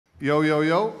Yo, yo,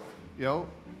 yo, yo.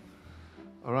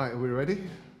 All right, are we ready?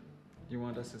 You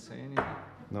want us to say anything?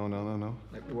 No.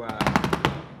 Like, wow.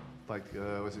 Like,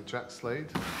 was it Jack Slade?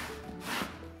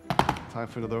 Time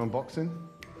for another unboxing.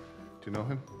 Do you know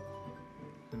him?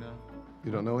 No.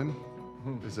 You don't know him?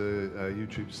 He's a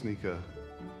YouTube sneaker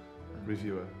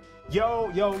reviewer. Yo,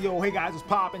 hey guys, what's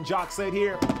poppin'? Jack Slade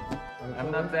here.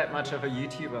 I'm not that much of a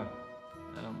YouTuber.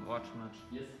 I don't watch much.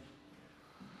 Yes.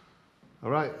 All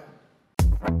right.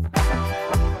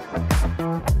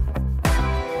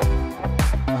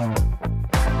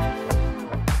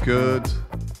 Good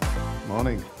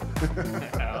morning.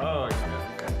 Oh,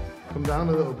 okay. Come down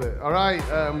a little bit. All right,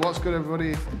 what's good,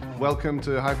 everybody? Welcome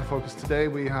to Hyperfocus. Today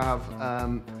we have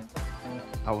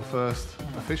our first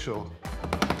official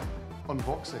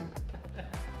unboxing.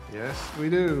 Yes, we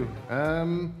do.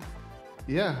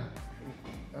 Yeah,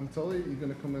 I'm told you're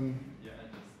gonna come and. Yeah.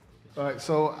 All right,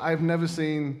 so I've never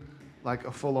seen like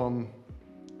a full-on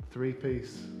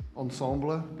three-piece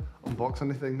ensemble unbox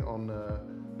anything on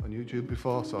YouTube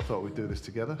before, so I thought we'd do this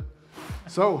together.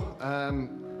 So,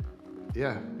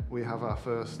 yeah, we have our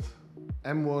first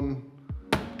M1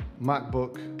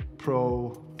 MacBook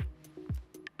Pro.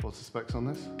 What's the specs on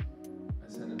this? I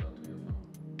sent it out to your phone.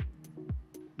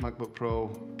 MacBook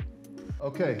Pro.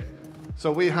 Okay,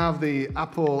 so we have the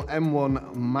Apple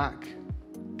M1 Mac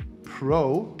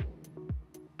Pro.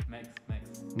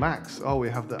 Max. Oh, we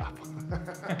have the Apple.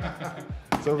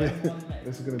 So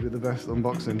this is going to be the best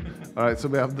unboxing. All right, so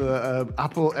we have the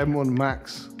Apple M1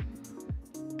 Max.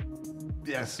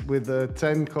 Yes, with a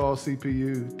 10-core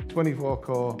CPU,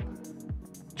 24-core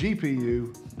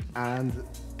GPU, and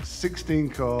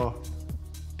 16-core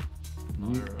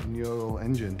neural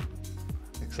engine.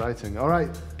 Exciting. All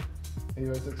right. Are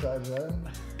you as excited as I am?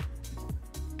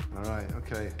 All right.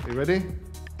 Okay. Are you ready?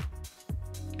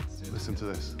 Listen to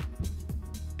this.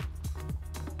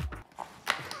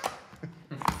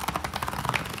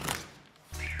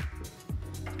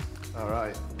 All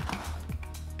right.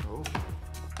 Oh. Look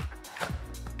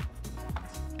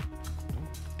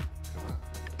at that.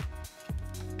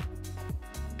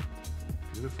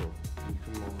 Beautiful. You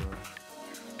come over.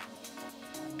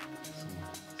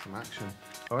 Some action.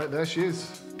 All right, there she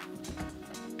is.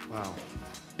 Wow.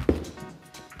 Okay,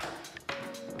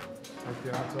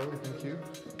 Anatoly, thank you.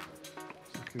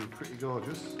 It's looking pretty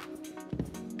gorgeous.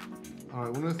 All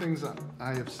right, one of the things that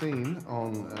I have seen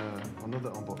on other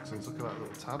unboxings, look at that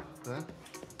little tab there.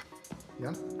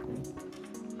 Yeah?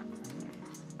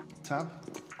 Tab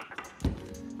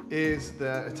is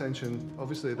their attention,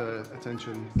 obviously their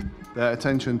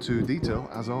attention to detail,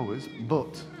 as always,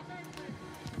 but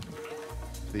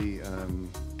the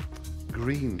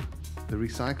green, the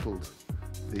recycled,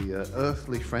 the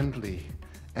earthly friendly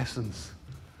essence.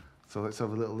 So let's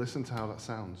have a little listen to how that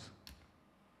sounds.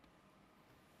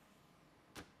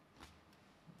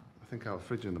 I think our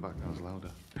fridge in the background is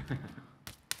louder.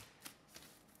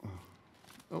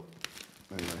 Oh,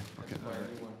 anyway, okay.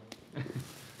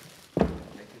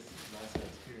 Make this nicer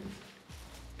experience.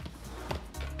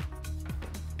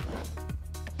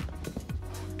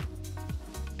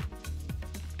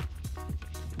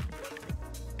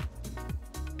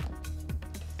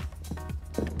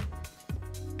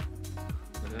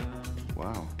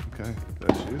 Wow, okay,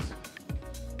 there she is.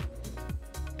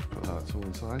 Put that all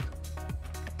inside.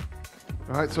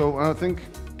 All right, so I'm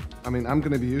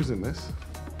going to be using this,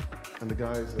 and the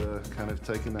guys are kind of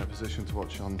taking their position to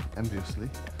watch on enviously.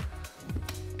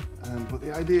 But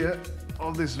the idea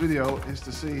of this video is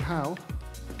to see how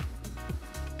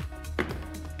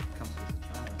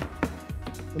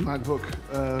the MacBook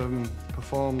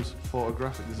performs for a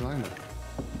graphic designer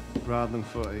rather than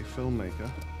for a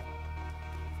filmmaker.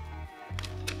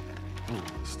 Oh,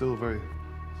 still very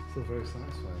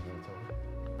satisfying, I'm told.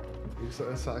 Are you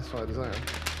as satisfied as I am?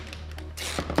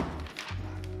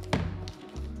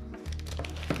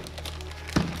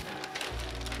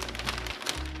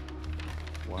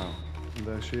 Wow, and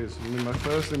there she is. I mean, my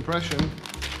first impression,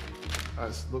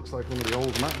 it looks like one of the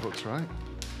old MacBooks, right?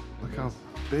 Look how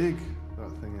big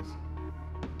that thing is.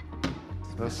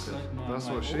 That's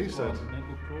what she said.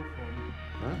 MacBook Pro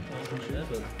Huh? That's what she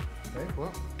said. Hey,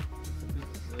 what?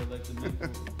 This is like the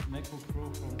MacBook Pro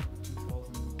from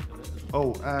 2011.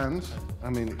 Oh, and I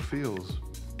mean, it feels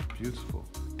beautiful.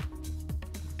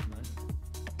 Nice.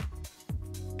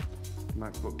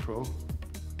 MacBook Pro.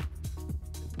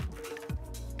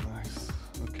 Nice.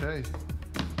 Okay.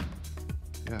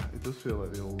 Yeah, it does feel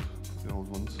like the old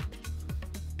ones.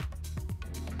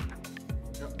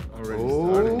 Yep, already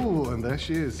started. Oh, and there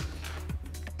she is.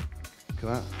 Look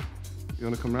at that. You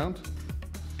want to come round?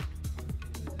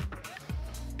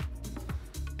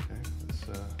 Okay, let's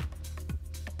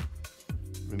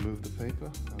remove the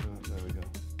paper. There we go.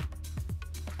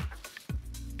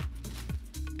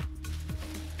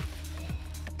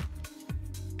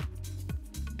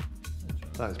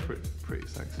 That is pretty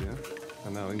sexy, yeah?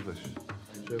 And now English.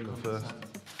 German first.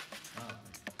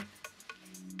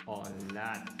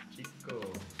 Hola, chico.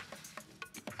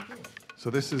 So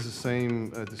this is the same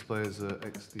display as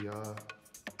XDR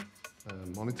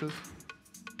monitors,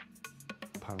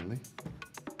 apparently.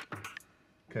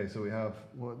 Okay, so we have,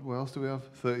 what else do we have?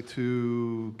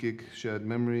 32 gig shared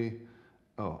memory,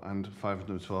 and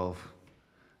 512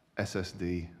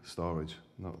 SSD storage.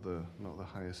 Not the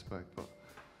highest spec, but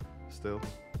still.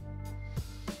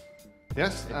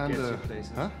 Yes, It and gets you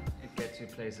places. huh? It gets you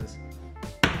places.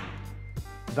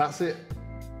 That's it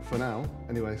for now.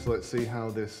 Anyway, so let's see how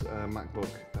this MacBook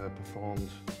performed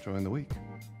during the week.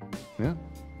 Yeah?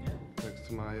 Yeah. Next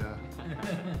to my,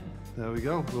 there we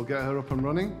go. We'll get her up and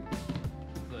running.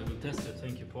 So I will test it.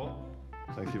 Thank you, Paul.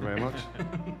 Thank you very much.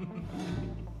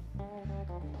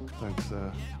 Thanks,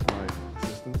 my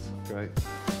assistants. Great.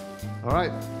 All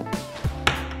right.